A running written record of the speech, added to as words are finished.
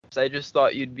I just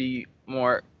thought you'd be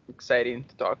more exciting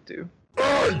to talk to.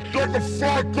 Hey, shut the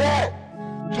fuck up!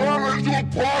 Turn into a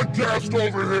podcast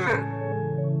over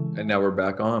here! And now we're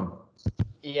back on.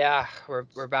 Yeah,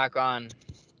 we're back on.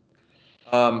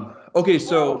 Okay,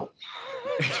 so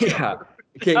yeah.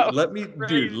 Okay, That was let me,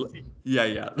 dude. crazy.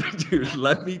 Yeah, dude.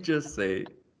 Let me just say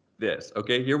this.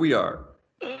 Okay, here we are.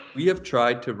 We have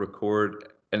tried to record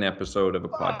an episode of a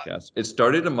podcast. It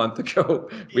started a month ago.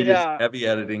 We just Yeah. heavy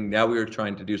editing. Now we are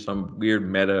trying to do some weird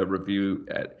meta review.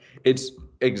 It's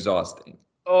exhausting.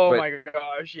 Oh But my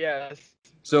gosh, yes.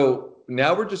 so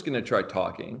now we're just gonna try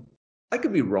talking. I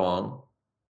could be wrong.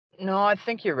 No, I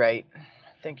think you're right.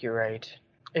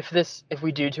 If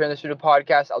we do turn this into a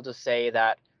podcast, I'll just say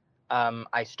that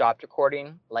I stopped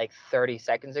recording like 30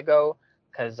 seconds ago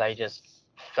because I just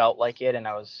felt like it and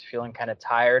I was feeling kind of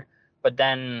tired. But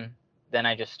then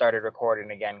I just started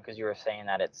recording again because you were saying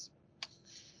that it's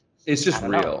Just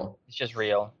real. It's just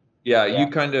real. Yeah, Yeah. you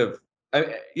kind of,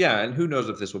 and who knows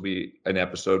if this will be an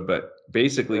episode, but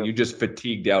basically True. you just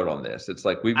fatigued out on this. It's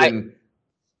like we've been.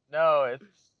 No,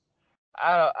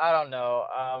 I don't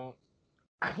know.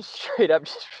 I'm straight up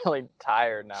just feeling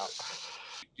tired now.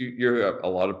 You have a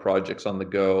lot of projects on the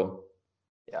go.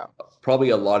 Yeah.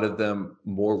 Probably a lot of them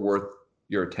more worth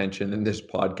your attention than this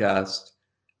podcast.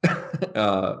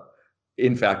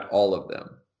 In fact, all of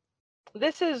them.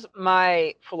 This is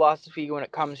my philosophy when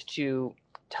it comes to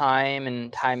time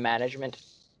and time management.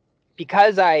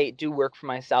 Because I do work for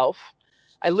myself,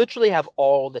 I literally have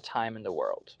all the time in the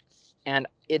world. And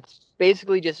it's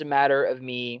basically just a matter of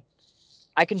me.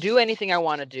 I can do anything I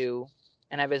want to do,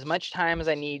 and I have as much time as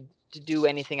I need to do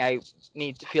anything I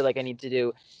need to feel like I need to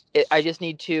do. I just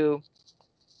need to,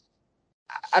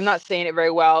 I'm not saying it very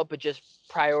well, but just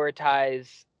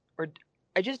prioritize, or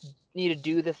I just need to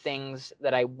do the things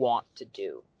that I want to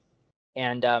do.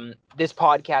 And this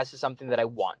podcast is something that I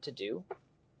want to do.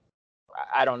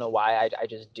 I don't know why, I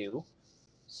just do.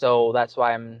 So that's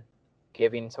why I'm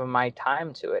giving some of my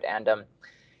time to it. And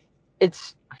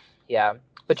it's, yeah.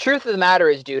 The truth of the matter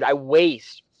is, dude, I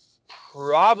waste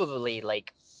probably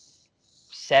like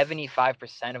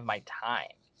 75% of my time.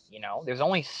 You know, there's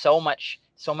only so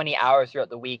many hours throughout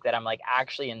the week that I'm like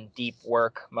actually in deep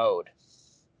work mode.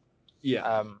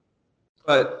 Yeah.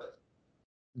 But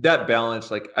that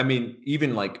balance, like, I mean,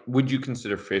 even like, would you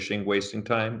consider fishing wasting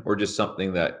time or just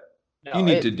something that you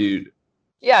need to do?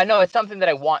 Yeah, no, it's something that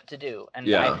I want to do. And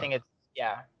Yeah. I think it's,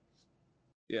 yeah.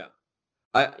 Yeah.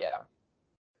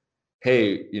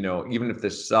 Hey, even if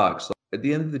this sucks, like, at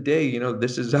the end of the day,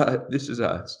 this is us. This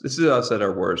is us at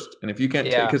our worst. And if you can't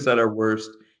take us at our worst,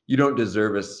 you don't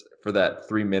deserve us for that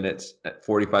 3 minutes,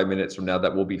 45 minutes from now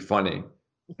that will be funny.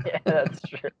 Yeah, that's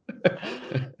true.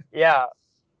 Yeah.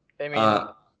 I mean,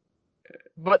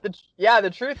 but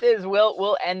the truth is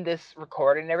we'll end this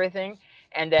recording and everything,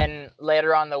 and then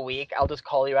later on the week I'll just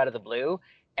call you out of the blue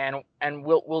and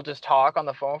we'll just talk on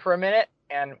the phone for a minute,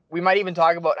 and we might even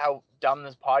talk about how dumb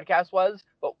this podcast was,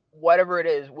 but whatever it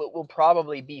is, will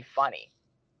probably be funny.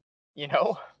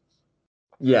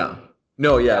 Yeah.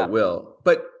 No, yeah, it will.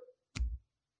 But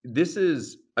this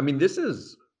is,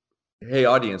 hey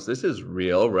audience, this is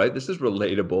real, right? This is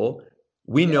relatable.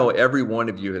 We know every one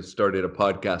of you has started a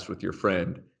podcast with your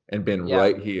friend and been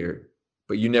right here,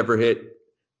 but you never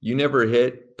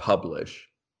hit publish.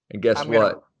 And guess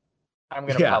what? I'm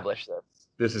gonna publish this.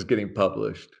 This is getting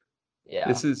published. Yeah.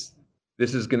 This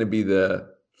is going to be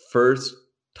the first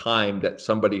time that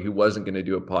somebody who wasn't going to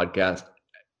do a podcast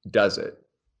does it.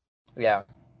 Yeah.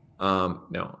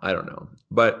 No, I don't know.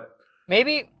 But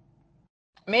maybe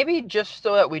just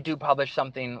so that we do publish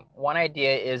something, one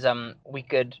idea is we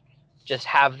could just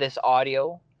have this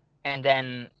audio and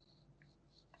then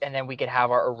we could have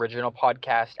our original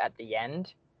podcast at the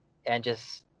end, and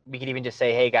we could even just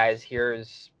say, hey guys,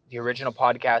 here's the original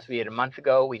podcast we did a month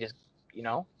ago. We just,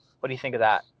 what do you think of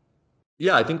that?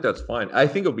 Yeah, I think that's fine. I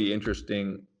think it'll be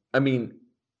interesting. I mean,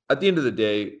 at the end of the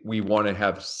day, we want to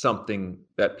have something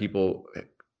that people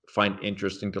find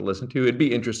interesting to listen to. It'd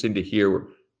be interesting to hear,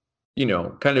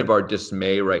 kind of our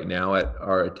dismay right now at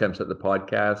our attempts at the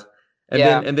podcast.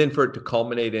 And then for it to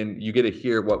culminate in, you get to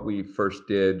hear what we first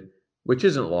did, which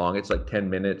isn't long. It's like 10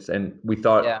 minutes. And we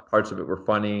thought parts of it were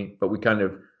funny, but we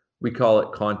call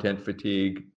it content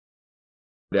fatigue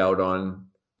out on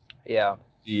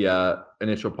the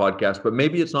initial podcast, but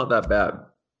maybe it's not that bad.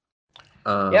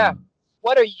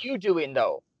 What are you doing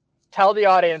though? Tell the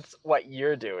audience what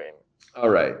you're doing. All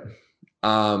right.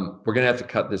 We're going to have to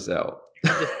cut this out.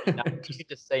 You could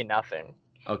just say nothing.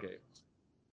 Okay.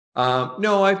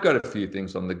 No, I've got a few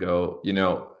things on the go.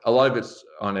 A lot of it's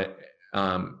on a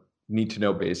need to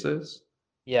know basis.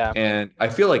 Yeah. And I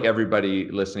feel like everybody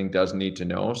listening does need to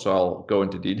know, so I'll go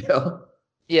into detail.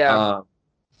 Yeah. Uh,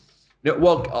 no,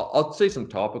 well, I'll say some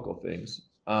topical things.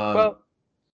 Well, dude.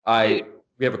 I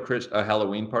we have a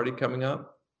Halloween party coming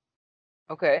up,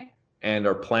 Okay. and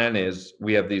our plan is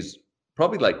we have these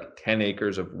probably like 10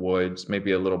 acres of woods,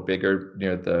 maybe a little bigger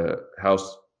near the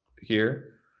house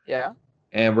here. Yeah.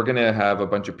 And we're gonna have a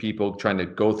bunch of people trying to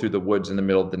go through the woods in the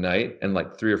middle of the night, and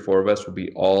like 3 or 4 of us will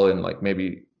be all in like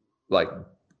maybe like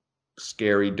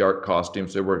scary dark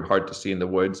costumes that were hard to see in the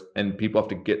woods, and people have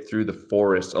to get through the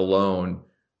forest alone.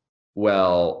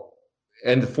 Well,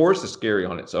 and the forest is scary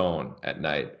on its own at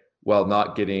night, while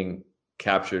not getting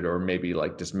captured or maybe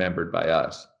like dismembered by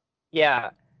us. Yeah.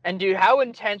 And dude, how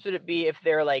intense would it be if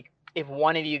they're like, if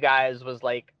one of you guys was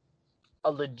like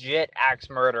a legit axe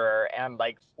murderer and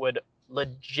like would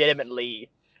legitimately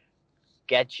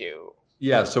get you?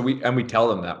 Yeah, so we tell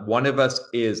them that one of us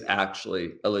is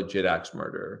actually a legit axe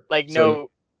murderer. Like,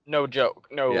 So no joke.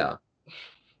 No, yeah.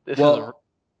 this is Well,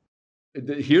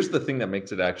 here's the thing that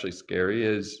makes it actually scary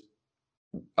is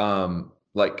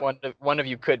like one of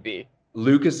you could be.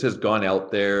 Lucas has gone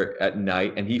out there at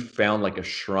night and he found like a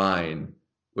shrine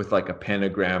with like a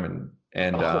pentagram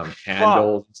and Oh, fuck.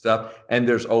 candles and stuff. And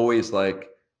there's always like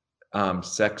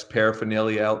sex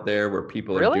paraphernalia out there where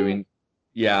people are Really? doing,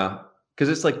 yeah, because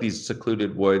it's like these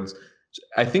secluded woods.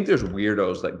 I think there's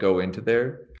weirdos that go into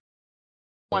there.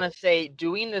 Want to say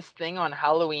doing this thing on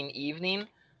Halloween evening,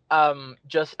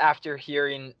 just after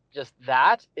hearing just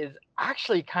that is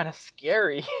actually kind of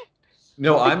scary.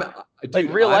 No, Like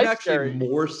dude, real I'm life actually scary.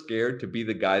 more scared to be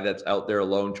the guy that's out there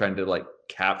alone trying to like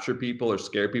capture people or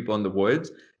scare people in the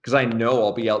woods because I know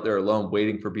I'll be out there alone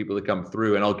waiting for people to come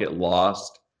through and I'll get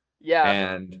lost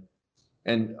Yeah,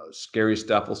 and scary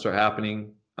stuff will start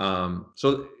happening.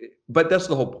 So, but that's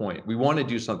the whole point. We want to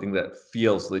do something that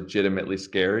feels legitimately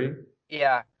scary.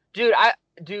 yeah, dude. I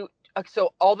do.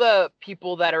 So all the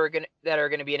people that are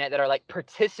gonna be in it that are like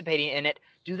participating in it,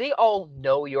 do they all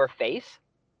know your face?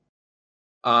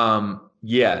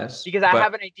 Yes, Because I but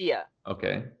have an idea.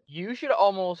 okay. You should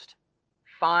almost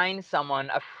find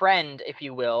someone, a friend, if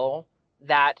you will,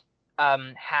 that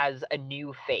has a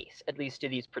new face, at least to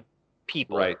these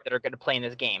people Right. that are going to play in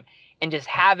this game, and just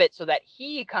have it so that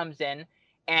he comes in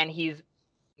and he's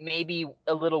maybe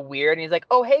a little weird, and he's like,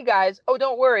 "Oh, hey guys, oh,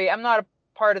 don't worry, I'm not a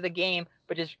part of the game,"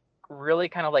 but just really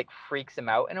kind of like freaks him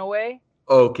out in a way,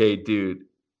 Okay, dude.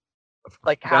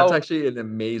 like That's how actually an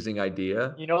amazing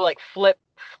idea. like flip,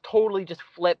 totally just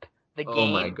flip the Oh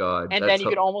my game, God. and then you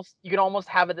could almost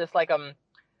have it this like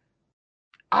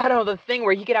I don't know, the thing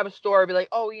where he could have a store be like,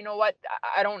 oh, you know what?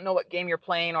 I don't know what game you're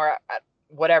playing or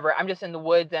whatever. I'm just in the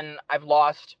woods and I've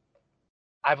lost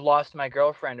my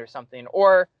girlfriend or something.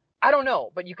 Or I don't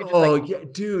know, but you could just Oh like, yeah,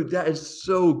 dude, that is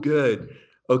so good.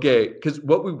 Okay, because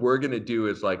what we were gonna do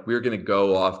is like we were gonna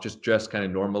go off just dress kind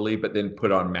of normally, but then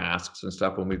put on masks and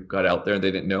stuff when we got out there and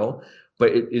they didn't know.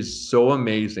 But it is so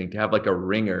amazing to have like a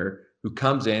ringer who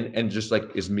comes in and just like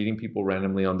is meeting people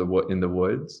randomly on in the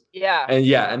woods. yeah, And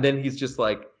yeah, and then he's just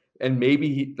like, and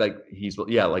maybe he's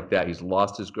yeah, like that. He's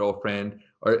lost his girlfriend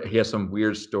or he has some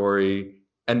weird story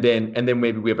and then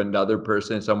maybe we have another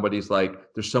person, somebody's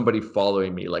like there's somebody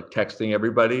following me like texting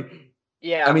everybody. I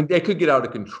yeah. mean they could get out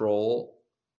of control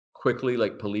quickly,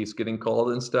 like police getting called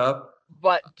and stuff.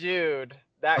 But dude,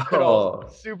 that could also be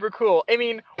Oh super cool. I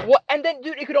mean, what? And then,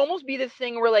 dude, it could almost be this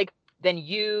thing where like, then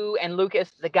you and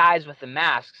Lucas, the guys with the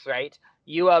masks, right?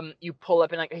 You pull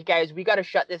up and like, hey guys, we got to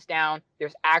shut this down.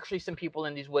 There's actually some people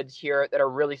in these woods here that are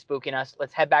really spooking us.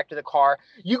 Let's head back to the car.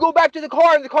 You go back to the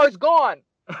car and the car's gone.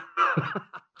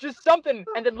 Just something.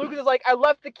 And then Lucas is like, I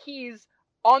left the keys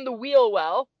on the wheel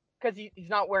well because he's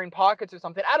not wearing pockets or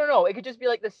something. I don't know. It could just be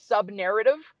like the sub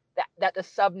narrative that the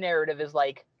sub narrative is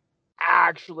like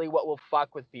actually what will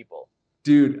fuck with people.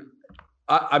 dude,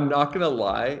 I'm not gonna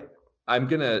lie, I'm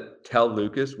gonna tell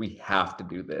Lucas we have to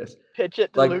do this. Pitch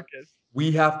it to Like Lucas.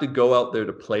 we have to go out there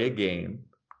to play a game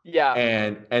Yeah.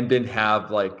 and then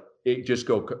have like it just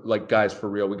go like guys for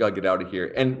real we got to get out of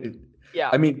here Yeah.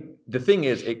 I mean the thing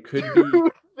is it could be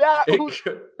Dude, that it would,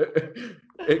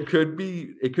 could,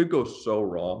 it could go so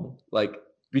wrong like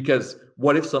because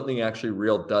what if something actually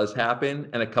real does happen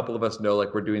and a couple of us know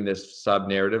like we're doing this sub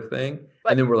narrative thing and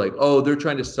but then we're like oh they're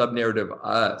trying to sub narrative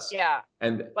us yeah,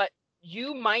 and but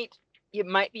you might it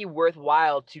might be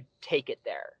worthwhile to take it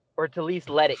there or to at least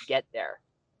let it get there.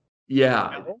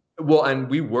 yeah You know? well and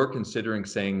we were considering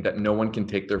saying that no one can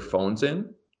take their phones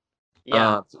in.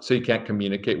 Yeah. So you can't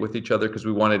communicate with each other because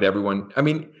we wanted everyone. I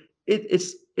mean,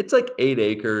 it's like 8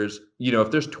 acres. You know,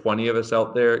 if there's 20 of us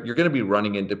out there, you're going to be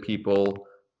running into people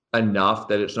enough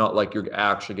that it's not like you're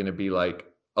actually going to be like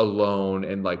alone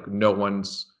and like no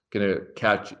one's gonna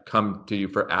come to you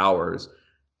for hours.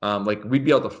 Like we'd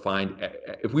be able to find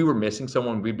if we were missing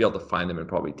someone, we'd be able to find them in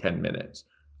probably 10 minutes.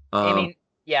 I Um, mean,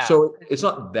 yeah, so it's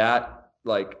not that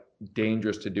like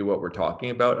dangerous to do what we're talking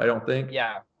about, I don't think.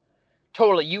 yeah,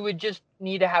 totally. You would just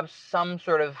need to have some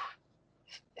sort of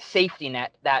safety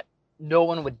net that no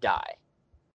one would die.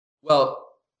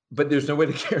 Well, but there's no way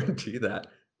to guarantee that.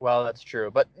 Well, that's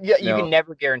true, but yeah, you No, can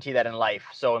never guarantee that in life,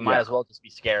 so it might yeah. as well just be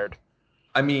scared.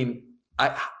 I mean,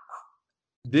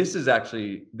 this is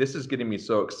getting me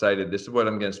so excited. This is what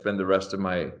I'm going to spend the rest of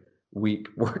my week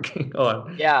working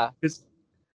on. Yeah,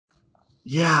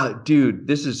 Yeah, dude,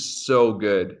 this is so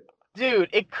good. dude,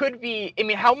 it could be. I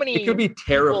mean, how many? It could be people,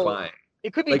 terrifying.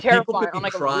 it could be Like people terrifying could be on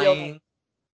like a real. crying.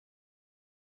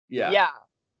 Yeah. Yeah,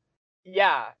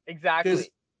 yeah, Because exactly.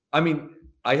 I mean,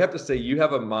 I have to say you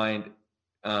have a mind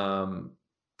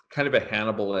kind of a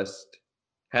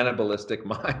Hannibalistic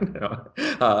mind.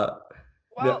 Well,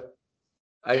 No,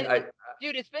 I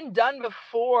dude, it's been done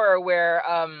before where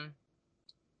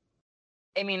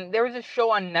I mean, there was a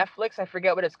show on Netflix, I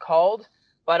forget what it's called,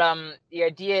 but the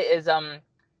idea is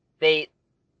they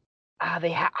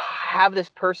have this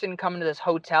person come into this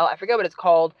hotel. I forget what it's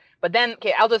called, but then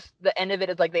okay, the end of it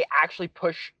is like they actually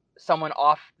push someone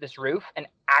off this roof and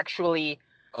actually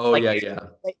oh like yeah, yeah.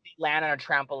 they land on a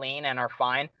trampoline and are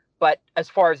fine. But as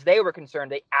far as they were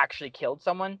concerned, they actually killed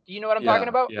someone. Do you know what I'm talking Yeah,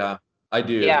 about? yeah. I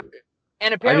Yeah. do.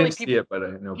 And I apparently didn't see it, but I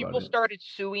know about people it. started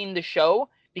suing the show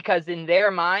because in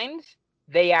their minds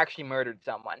they actually murdered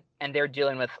someone and they're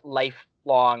dealing with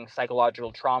lifelong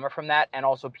psychological trauma from that, and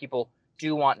also people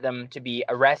do want them to be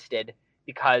arrested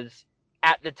because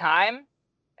at the time,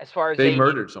 as far as They they knew,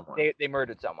 murdered someone. they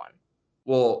murdered someone.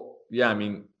 Well, yeah, I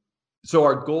mean, so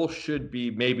our goal should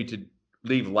be maybe to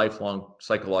leave lifelong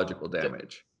psychological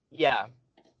damage. Yeah,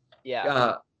 yeah,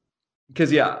 Yeah,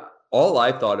 because yeah, all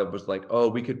I thought of was like, oh,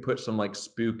 we could put some like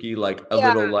spooky, like a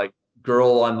yeah, little like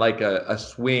girl on like a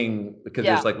swing because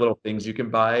yeah, there's like little things you can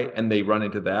buy and they run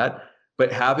into that.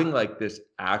 But having like this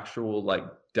actual like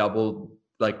double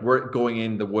like we're going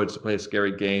in the woods to play a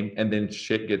scary game and then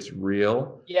shit gets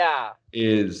real yeah.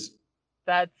 is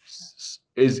That's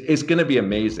is going to be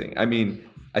amazing. I mean,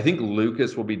 I think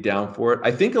Lucas will be down for it.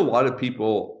 I think a lot of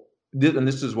people, and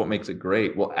this is what makes it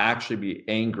great, will actually be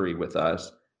angry with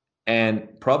us and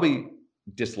probably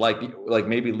dislike, like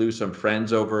maybe lose some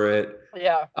friends over it.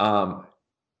 yeah, Um,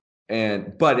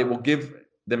 but it will give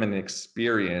them an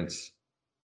experience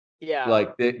yeah,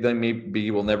 like they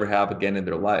maybe will never have again in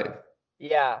their life,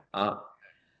 yeah, uh,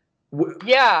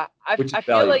 yeah. which is I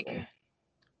feel like valuable.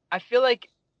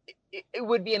 it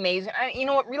would be amazing. You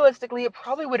know what? Realistically, it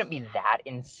probably wouldn't be that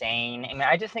insane. I mean,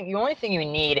 I just think the only thing you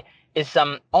need is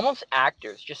some almost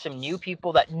actors, just some new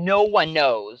people that no one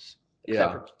knows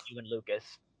except Yeah. for you and Lucas,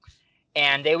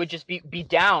 and they would just be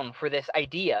down for this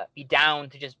idea, be down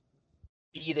to just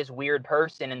be this weird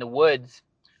person in the woods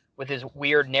with his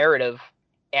weird narrative,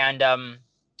 and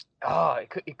oh,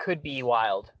 it could be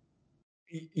wild.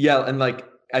 Yeah, and like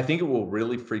I think it will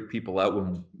really freak people out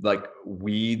when like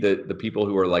the people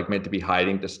who are like meant to be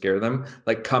hiding to scare them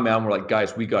like come out and we're like,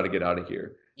 guys, we got to get out of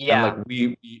here. And like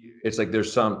Yeah, it's like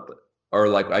there's some or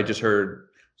like I just heard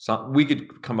some we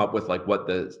could come up with like what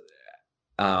the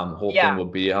whole thing yeah, will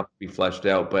be, have to be fleshed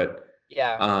out, but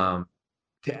yeah, um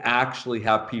to actually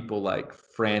have people like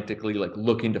frantically like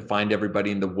looking to find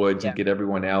everybody in the woods yeah, and get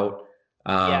everyone out.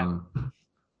 yeah.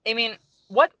 I mean,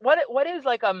 what is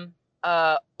like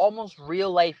almost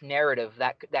real life narrative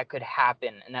that could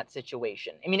happen in that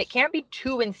situation? I mean, it can't be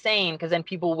too insane because then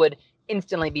people would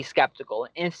instantly be skeptical,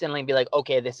 instantly be like,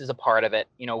 okay, this is a part of it.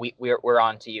 You know, we're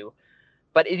on to you.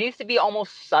 But it needs to be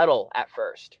almost subtle at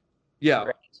first, Yeah,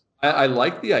 right? I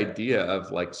like the idea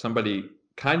of like somebody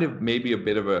kind of maybe a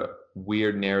bit of a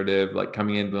weird narrative, like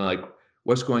coming in and like,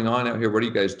 what's going on out here? What are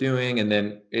you guys doing? And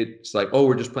then it's like, oh,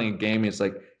 we're just playing a game. And it's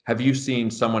like, have you seen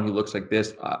someone who looks like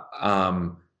this?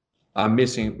 I'm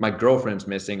missing, my girlfriend's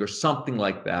missing, or something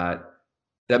like that.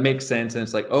 That makes sense. And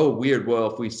it's like, oh, weird. Well,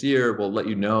 if we see her, we'll let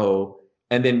you know.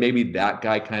 And then maybe that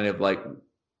guy kind of like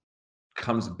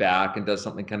comes back and does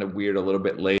something kind of weird a little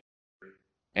bit later.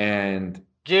 And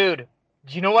Dude,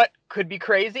 do you know what could be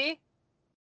crazy?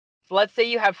 So let's say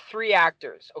you have 3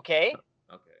 actors, okay?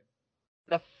 okay.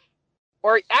 The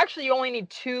or actually you only need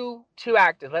two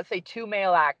actors. Let's say 2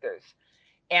 male actors,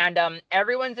 and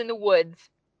everyone's in the woods,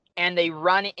 and they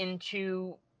run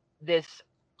into this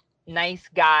nice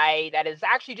guy that is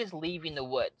actually just leaving the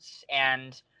woods,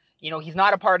 and he's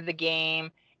not a part of the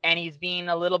game, and he's being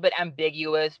a little bit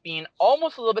ambiguous, being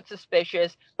almost a little bit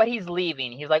suspicious, but he's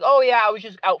leaving. He's like, oh yeah, I was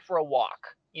just out for a walk,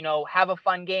 have a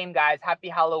fun game, guys, happy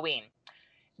Halloween.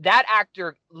 that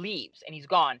actor leaves and he's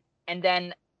gone, and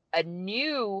then a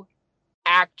new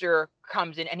actor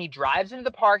comes in and he drives into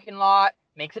the parking lot,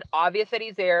 makes it obvious that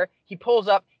he's there. He pulls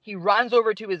up, he runs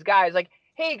over to his guys like,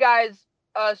 "Hey guys,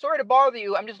 sorry to bother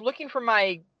you. I'm just looking for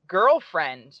my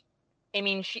girlfriend. I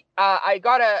mean, I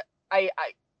got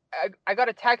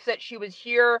a text that she was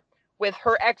here with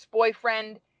her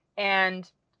ex-boyfriend and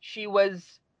she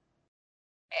was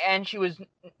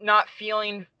not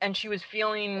feeling, and she was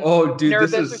feeling Oh, dude,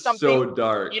 this nervous or is something, so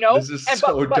dark. you know? This is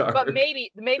so dark. But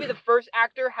maybe the first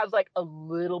actor has like a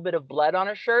little bit of blood on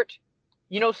his shirt,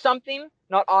 something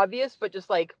not obvious, but just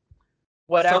like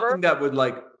whatever. Something that would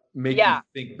like make Yeah. you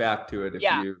think back to it if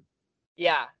Yeah. you.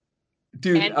 Yeah.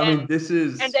 Dude, I mean, this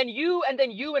is. And then you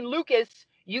and Lucas,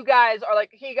 you guys are like,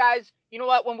 "Hey guys, you know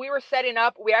what? When we were setting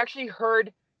up, we actually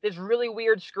heard this really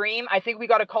weird scream. I think we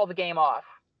got to call the game off."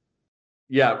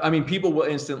 Yeah, I mean, people will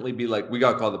instantly be like, "We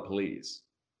got to call the police."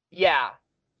 Yeah.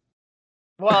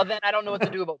 Well, then I don't know what to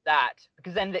do about that,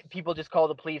 because then people just call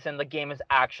the police and the game is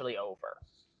actually over.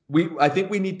 I think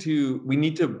we need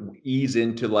to ease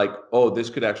into like, oh, this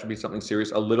could actually be something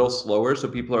serious a little slower, so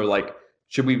people are like,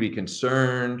 should we be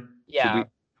concerned? Yeah.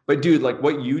 But dude, like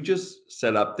what you just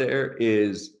set up there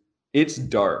it's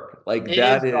dark. Like It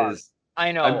that is dark. is.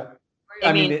 I know.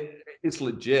 I mean, it's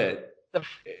legit.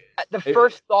 The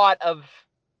first thought of,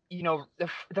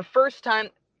 the first time,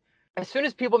 as soon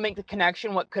as people make the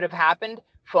connection, what could have happened,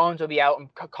 phones would be out and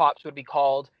cops would be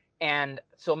called. And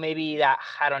so maybe that,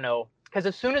 I don't know, because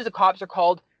as soon as the cops are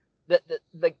called,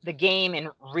 the game in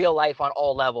real life on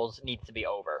all levels needs to be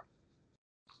over.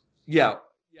 Yeah.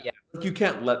 You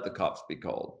can't let the cops be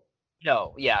called.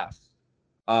 No. Yeah.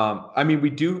 I mean, we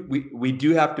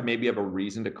do have to maybe have a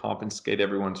reason to confiscate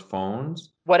everyone's phones.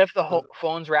 What if the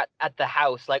phones were at the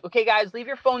house? Like, okay, guys, leave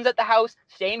your phones at the house.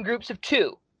 Stay in groups of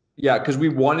 2. Yeah, because we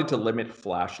wanted to limit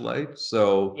flashlights,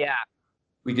 so yeah,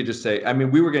 we could just say. I mean,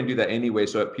 we were going to do that anyway,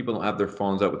 so that people don't have their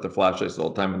phones out with their flashlights all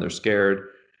the time and they're scared.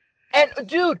 And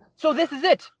dude, so this is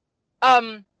it.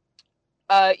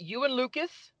 You and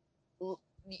Lucas,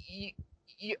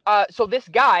 so this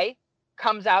guy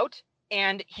comes out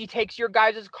and he takes your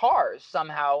guys' cars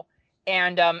somehow,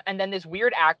 and then this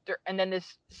weird actor, and then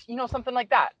this, something like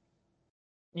that.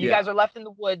 You guys are left in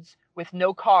the woods with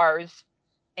no cars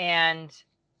and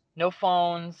no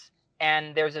phones,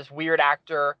 and there's this weird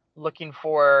actor looking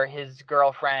for his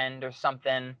girlfriend or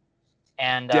something.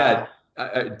 And Dad,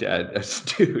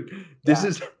 dude, this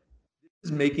is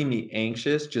making me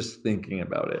anxious just thinking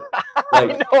about it.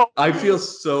 Like, I feel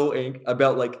so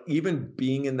about like even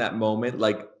being in that moment.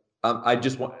 Like, I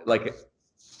just want like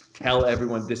tell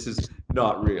everyone this is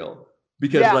not real,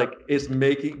 because like it's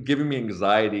giving me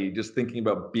anxiety just thinking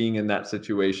about being in that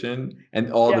situation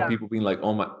and all the people being like,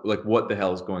 oh my, like what the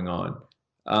hell is going on?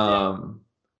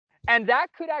 And that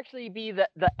could actually be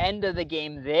the end of the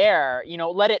game there.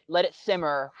 Let it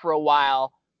simmer for a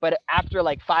while, but after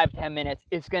like 5-10 minutes,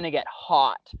 it's gonna get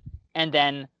hot, and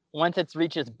then once it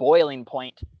reaches boiling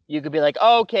point, you could be like,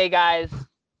 oh, okay, guys,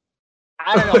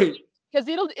 I don't know, because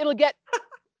it'll get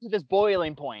to this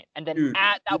boiling point, and then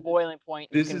at that boiling point,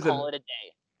 you can call it a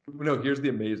day. No, here's the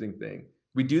amazing thing.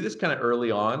 We do this kind of early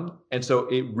on, and so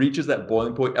it reaches that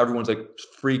boiling point. Everyone's like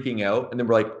freaking out, and then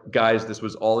we're like, "Guys, this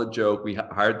was all a joke. We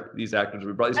hired these actors.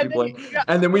 We brought these people in."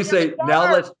 And then we say,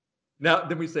 "Now let's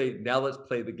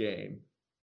play the game."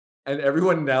 And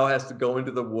everyone now has to go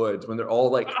into the woods when they're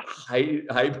all like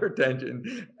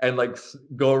hypertension and like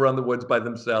go around the woods by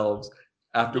themselves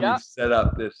after we've set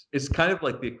up this. It's kind of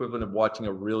like the equivalent of watching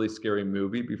a really scary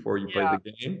movie before you play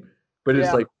the game, but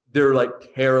it's like they're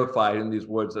like terrified in these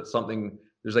woods that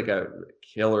there's like a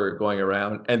killer going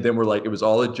around, and then we're like, it was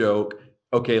all a joke.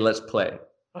 Okay, let's play.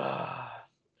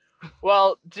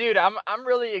 Well, dude, I'm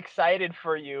really excited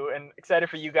for you and excited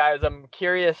for you guys. I'm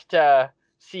curious to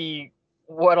see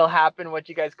what'll happen, what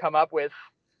you guys come up with.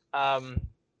 But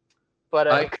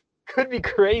it could be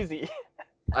crazy.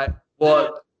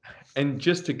 And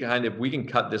just to kind of, we can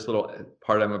cut this little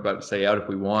part I'm about to say out if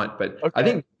we want, but I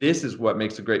think this is what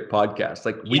makes a great podcast.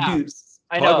 Like we do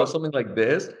talk about something like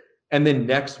this, and then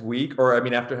next week, or I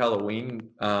mean after Halloween,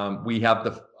 we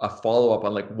have a follow up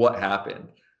on like what happened.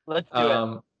 Let's do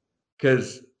it.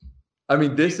 Because I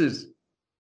mean,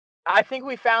 I think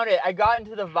we found it. I got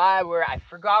into the vibe where I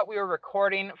forgot we were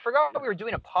recording, forgot we were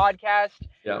doing a podcast.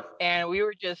 Yeah. And we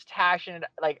were just hashing it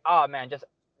like, oh man,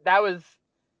 that was,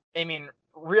 I mean,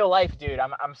 real life, dude.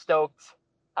 I'm stoked.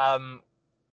 I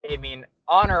mean,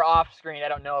 on or off screen, I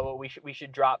don't know, but we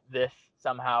should drop this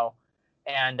somehow.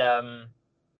 And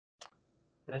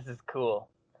this is cool.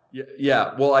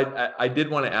 Yeah. Well, I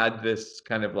did want to add this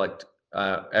kind of like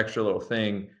extra little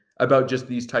thing. about just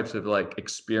these types of like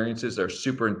experiences that are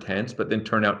super intense, but then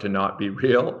turn out to not be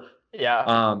real. Yeah.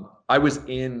 I was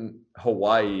in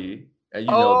Hawaii, you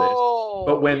know this,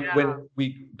 but Oh, yeah. when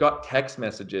we got text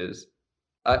messages,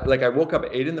 like I woke up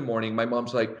at 8 in the morning, my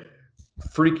mom's like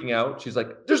freaking out. She's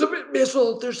like, "There's a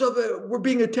missile. We're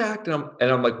being attacked." And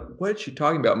I'm like, "What is she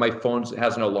talking about?" My phone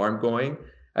has an alarm going.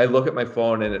 I look at my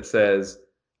phone and it says,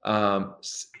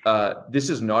 "This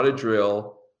is not a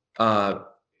drill. Uh,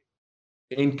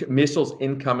 missiles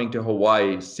incoming to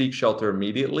Hawaii. Seek shelter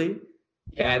immediately."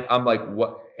 Yeah. And I'm like,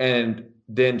 "What?" And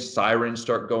then sirens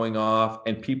start going off,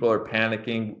 and people are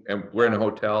panicking, and we're in a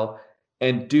hotel.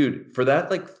 And dude, for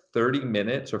that like 30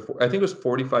 minutes I think it was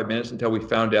 45 minutes until we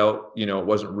found out, it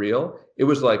wasn't real. It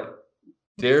was like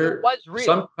It was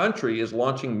some real. country is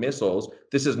launching missiles.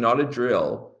 This is not a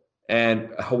drill, and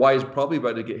Hawaii is probably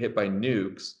about to get hit by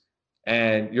nukes.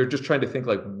 And you're just trying to think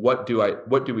like, what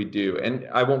do we do? And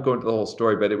I won't go into the whole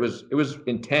story, but it was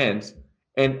intense.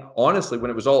 And honestly, when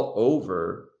it was all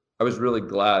over, I was really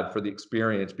glad for the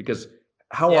experience, because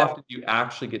how Yeah. often do you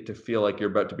actually get to feel like you're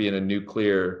about to be in a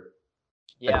nuclear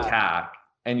Yeah. attack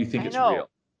and you think I it's know. real?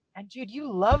 And dude,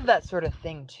 you love that sort of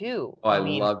thing too. Oh, I I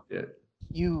mean, loved it.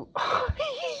 you.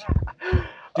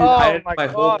 Dude, I Oh had my my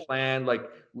whole God. plan. Like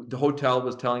the hotel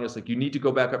was telling us, like, you need to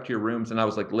go back up to your rooms. And I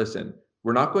was like, listen,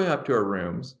 we're not going up to our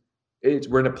rooms.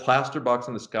 We're in a plaster box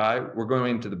in the sky. We're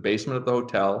going into the basement of the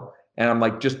hotel. And I'm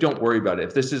like, just don't worry about it.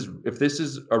 If this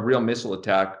is a real missile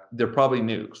attack, they're probably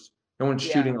nukes. No one's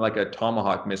Yeah. shooting like a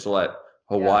Tomahawk missile at Yeah.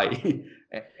 Hawaii.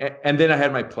 And then I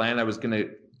had my plan. I was gonna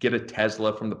get a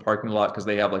Tesla from the parking lot because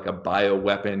they have like a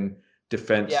bioweapon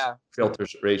defense Yeah.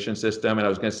 filtration system, and I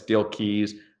was gonna steal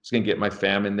keys. I was gonna get my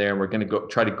fam in there, and we're gonna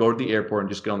try to go to the airport and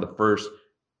just get on the first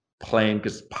plane,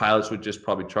 because pilots would just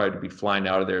probably try to be flying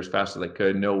out of there as fast as they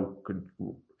could.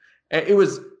 It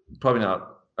was probably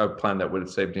not a plan that would have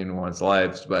saved anyone's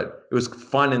lives, but it was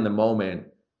fun in the moment,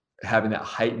 having that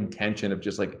heightened tension of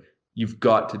just like, you've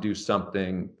got to do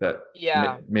something that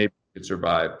Yeah. maybe could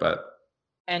survive. But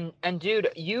And dude,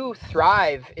 you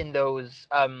thrive in those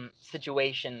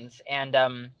situations, and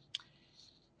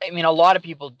I mean, a lot of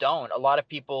people don't. A lot of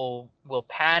people will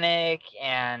panic,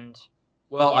 and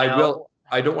well, you know,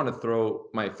 I don't want to throw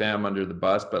my fam under the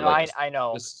bus, but no, like I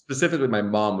know. specifically my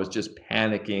mom was just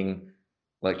panicking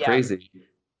like Yeah. crazy.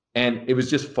 And it was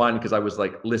just fun because I was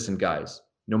like, listen, guys,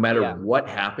 no matter Yeah. what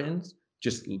happens,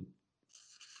 just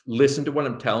listen to what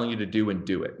I'm telling you to do and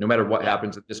do it. No matter what Yeah.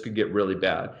 happens, this could get really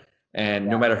bad. And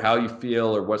no Yeah. matter how you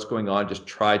feel or what's going on, just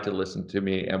try to listen to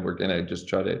me. And we're going to just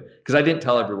try to, because I didn't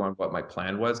tell Yeah. everyone what my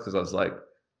plan was, because I was like,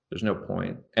 there's no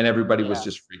point. And everybody was Yeah.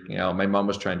 just freaking out. My mom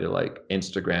was trying to like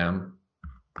Instagram.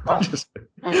 Just,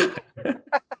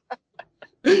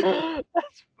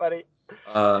 That's funny.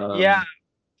 um, Yeah,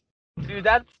 dude,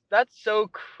 that's so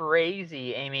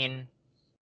crazy. I mean,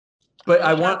 but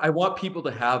you have, I want people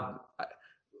to have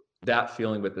that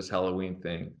feeling with this Halloween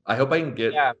thing. I hope I can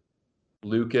get yeah,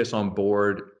 Lucas on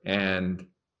board, and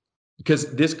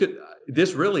because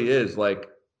this really is like,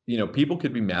 people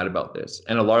could be mad about this,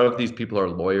 and a lot of these people are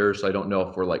lawyers, so I don't know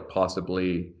if we're like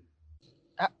possibly.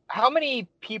 how many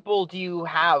people do you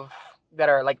have that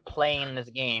are like playing this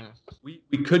game? We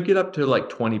could get up to like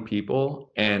 20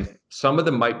 people, and some of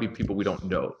them might be people we don't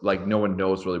know, like no one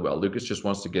knows really well. Lucas just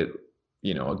wants to get,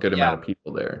 a good amount Yeah, of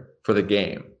people there for the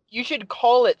game. you should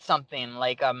call it something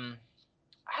like I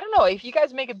don't know if you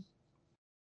guys make a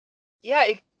yeah,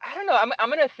 I don't know. I'm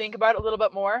gonna think about it a little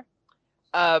bit more.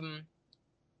 Um,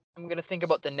 I'm gonna think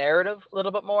about the narrative a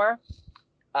little bit more.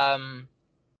 Um,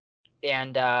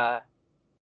 and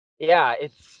yeah,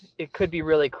 it could be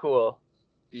really cool.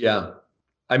 Yeah,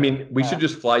 I mean, we should Yeah.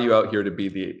 just fly you out here to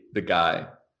be the guy.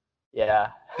 Yeah.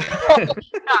 Yeah,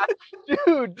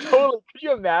 dude, totally. Could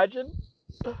you imagine?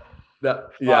 That,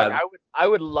 Fuck, yeah. I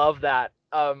would love that.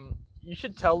 You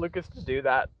should tell Lucas to do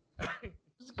that.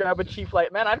 Just grab a cheap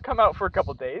flight, man. I'd come out for a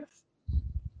couple days.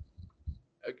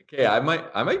 Okay, I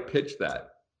might pitch that.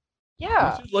 We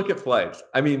Yeah, should look at flights.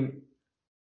 I mean,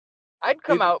 I'd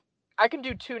come it, out. I can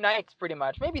do 2 nights pretty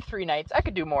much, maybe 3 nights. I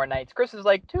could do more nights. Chris is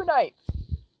like 2 nights,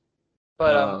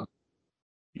 but um,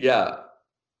 yeah,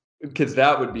 because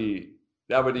that would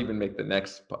even make the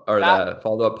next or that the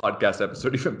follow-up podcast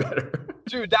episode even better.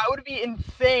 dude, that would be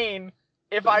insane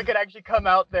if I could actually come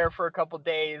out there for a couple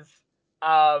days,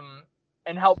 um,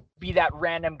 and help be that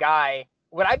random guy.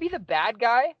 Would I be the bad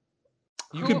guy?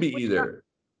 You could be Which one? either.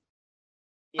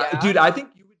 Yeah. Dude, I think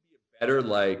you would be a better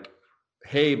like,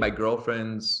 hey, my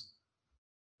girlfriend's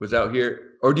was out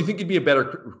here, or do you think you'd be a better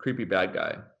creepy bad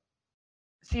guy?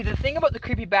 See, the thing about the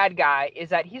creepy bad guy is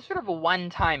that he's sort of a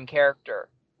one-time character,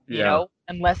 Yeah.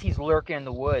 unless he's lurking in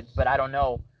the woods, but I don't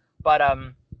know. But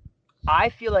I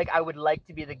feel like I would like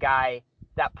to be the guy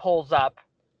that pulls up.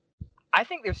 I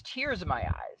think there's tears in my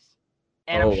eyes,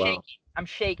 and Oh I'm shaking. wow. I'm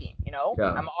shaking. You know,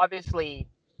 Yeah. I'm obviously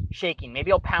shaking.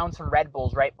 Maybe I'll pound some Red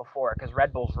Bulls right before, because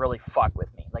Red Bulls really fuck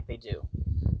with me, like they do.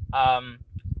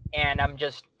 And I'm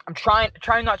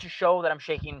trying not to show that I'm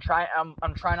shaking.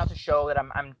 I'm trying not to show that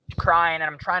I'm crying, and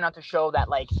I'm trying not to show that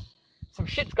like some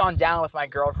shit's gone down with my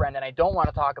girlfriend, and I don't want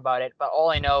to talk about it. But all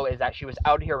I know is that she was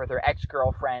out here with her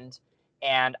ex-girlfriend,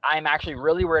 and I'm actually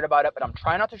really worried about it. But I'm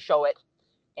trying not to show it,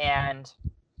 and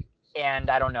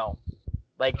I don't know,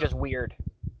 like just weird.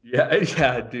 Yeah,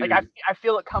 yeah, Like dude. I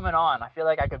feel it coming on. I feel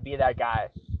like I could be that guy.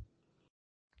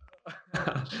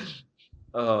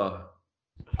 uh,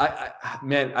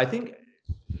 man, I think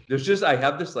I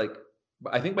have this like,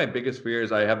 I think my biggest fear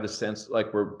is I have the sense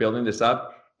like we're building this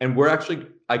up and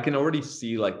I can already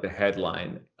see like the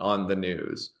headline on the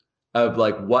news of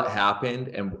like what happened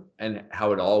and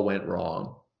how it all went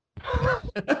wrong.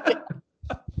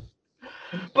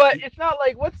 But it's not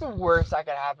like, what's the worst that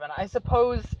could happen? I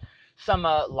suppose some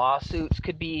lawsuits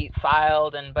could be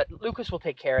filed, but Lucas will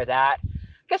take care of that. I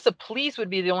guess the police would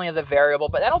be the only other variable,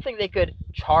 but I don't think they could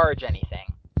charge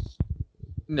anything.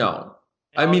 No,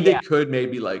 I No, mean they yeah, could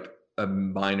maybe like a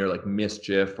minor like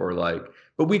mischief or like,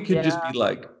 but we could just be yeah,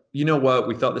 like, you know what,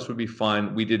 we thought this would be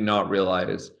fun. We did not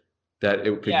realize that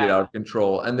it could get yeah. out of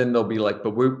control. And then they'll be like,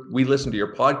 but we listened to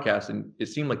your podcast and it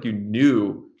seemed like you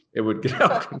knew it would get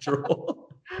out of control.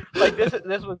 Like this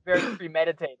was very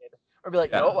premeditated. Or be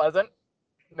like, no, it Yeah, wasn't.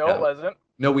 No, it yeah. wasn't.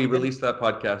 No, we We didn't released that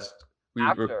podcast. We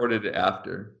after. recorded it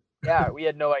after. Yeah, we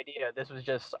had no idea. This was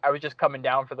just I was just coming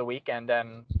down for the weekend,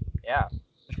 and yeah.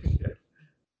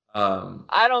 Um,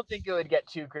 I don't think it would get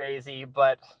too crazy,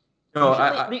 but no,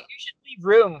 you should leave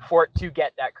room for it to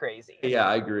get that crazy. yeah,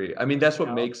 I agree. I mean, that's what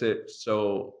You know? makes it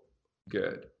so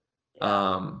good.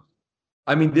 Yeah.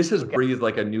 I mean, this has Okay. breathed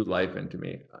like a new life into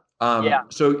me. Yeah.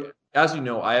 So as you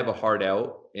know, I have a hard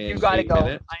out You in gotta 8 go.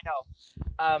 minutes. I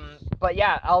know. But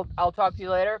yeah, I'll talk to you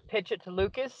later. Pitch it to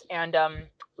Lucas, and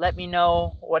let me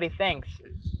know what he thinks.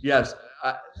 Yes,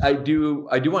 I do.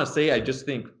 I do want to say, I just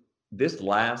think this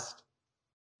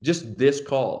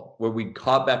call where we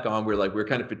caught back on, we're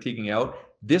kind of fatiguing out.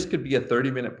 This could be a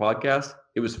 30-minute podcast.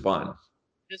 It was fun.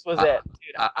 This was I, it,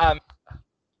 dude. I,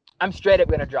 I'm straight up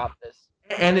gonna drop this.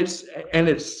 and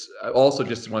it's also,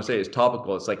 just want to say, it's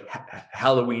topical. It's like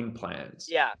Halloween plans.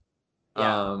 Yeah.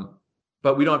 Yeah.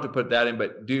 But we don't have to put that in.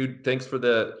 But dude, thanks for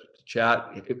the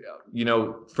chat.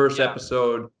 First Yeah.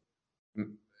 episode,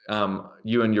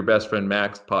 you and your best friend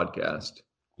Max podcast.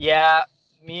 Yeah,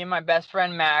 me and my best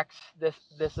friend Max. This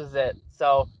is it.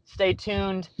 So stay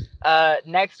tuned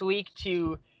next week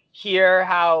to hear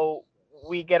how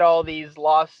we get all these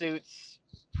lawsuits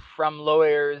from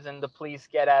lawyers and the police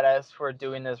get at us for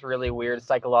doing this really weird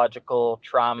psychological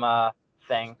trauma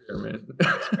thing.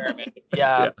 Experiment.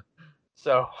 Yeah.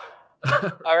 So,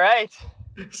 all right.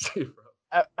 See you,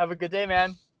 bro. Have a good day,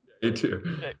 man. You too.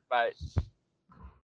 Okay, bye.